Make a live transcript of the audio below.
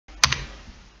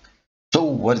So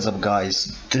what is up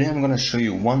guys, today I'm gonna show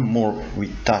you one more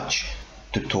retouch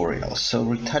tutorial. So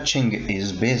retouching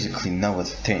is basically now a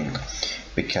thing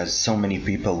because so many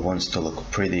people wants to look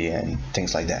pretty and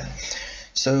things like that.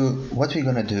 So what we're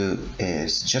gonna do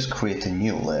is just create a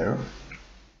new layer.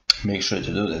 Make sure to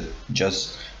do that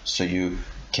just so you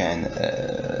can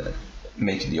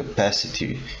make the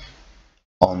opacity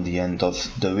on the end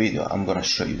of the video. I'm gonna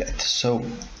show you that. So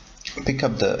pick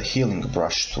up the healing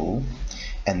brush tool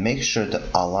and make sure the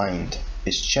aligned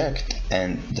is checked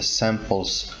and the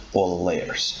samples all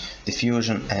layers,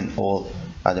 diffusion and all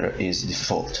other is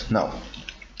default. Now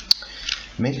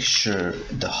make sure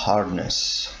the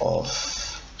hardness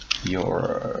of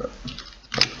your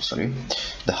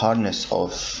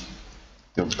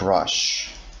brush,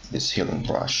 this healing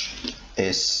brush,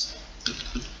 is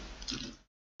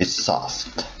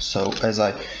soft. So as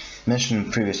I mentioned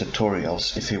in previous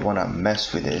tutorials, if you want to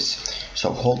mess with this,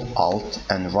 so hold Alt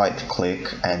and right click,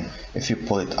 and if you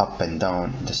pull it up and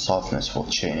down the softness will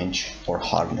change, or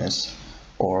hardness,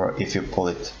 or if you pull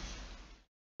it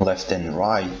left and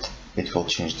right it will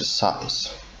change the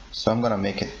size. So I'm gonna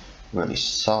make it really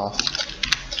soft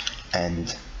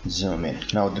and zoom in.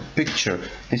 Now this picture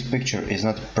is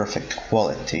not perfect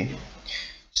quality,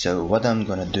 so what I'm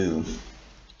gonna do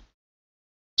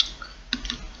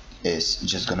is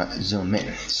just gonna zoom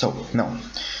in. So now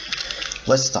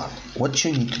let's start. What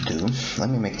you need to do, let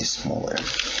me make this smaller.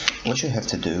 What you have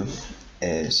to do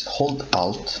is hold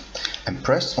Alt and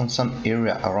press on some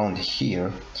area around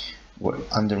here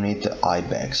underneath the eye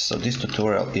bags. So this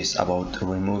tutorial is about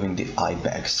removing the eye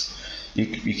bags.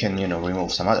 You can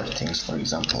remove some other things, for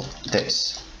example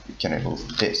this, you can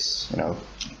remove this,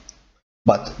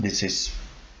 but this is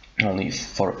only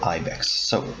for eye bags.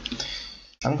 So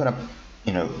I'm gonna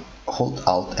hold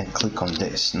Alt and click on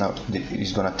this. Now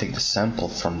it's gonna take the sample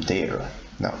from there.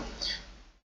 Now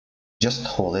just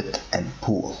hold it and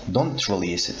pull, don't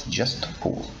release it, just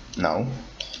pull. Now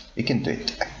you can do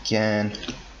it again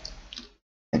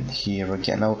and here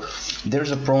again. Now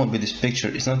there's a problem with this picture,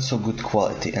 it's not so good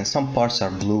quality and some parts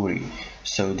are blurry,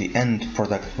 so the end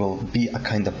product will be a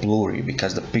kind of blurry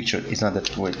because the picture is not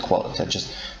that great quality. I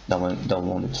just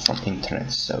downloaded it from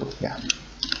internet. So yeah,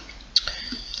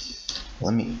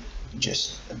 let me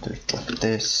just do it like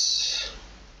this.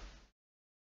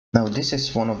 Now this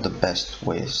is one of the best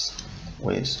ways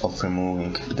of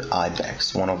removing the eye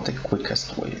bags, one of the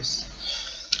quickest ways.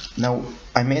 Now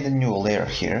I made a new layer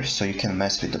here, so you can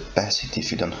mess with the opacity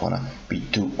if you don't want to be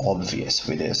too obvious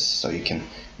with this. So you can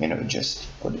just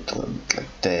put it a little bit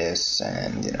like this,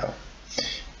 and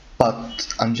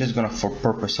but I'm just gonna, for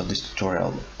purpose of this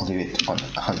tutorial, leave it on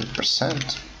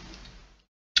 100%.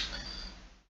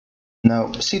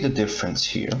 Now see the difference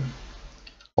here,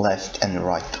 left and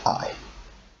right eye.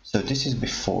 So this is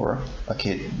before,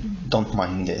 okay, don't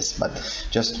mind this, but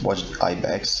just watch the eye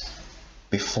bags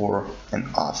before and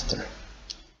after.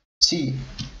 See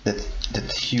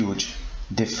that huge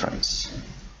difference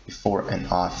before and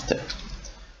after.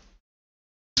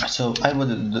 So I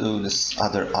would do this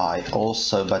other eye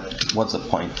also, but what's the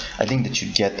point? I think that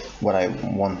you get what I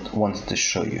wanted to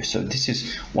show you. So this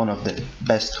is one of the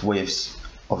best ways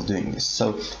of doing this.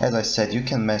 So as I said, you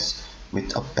can mess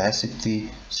with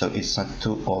opacity so it's not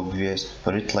too obvious,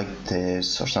 put it like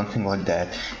this or something like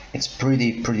that. It's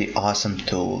pretty awesome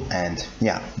tool. And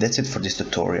yeah, that's it for this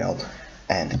tutorial,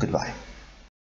 and goodbye.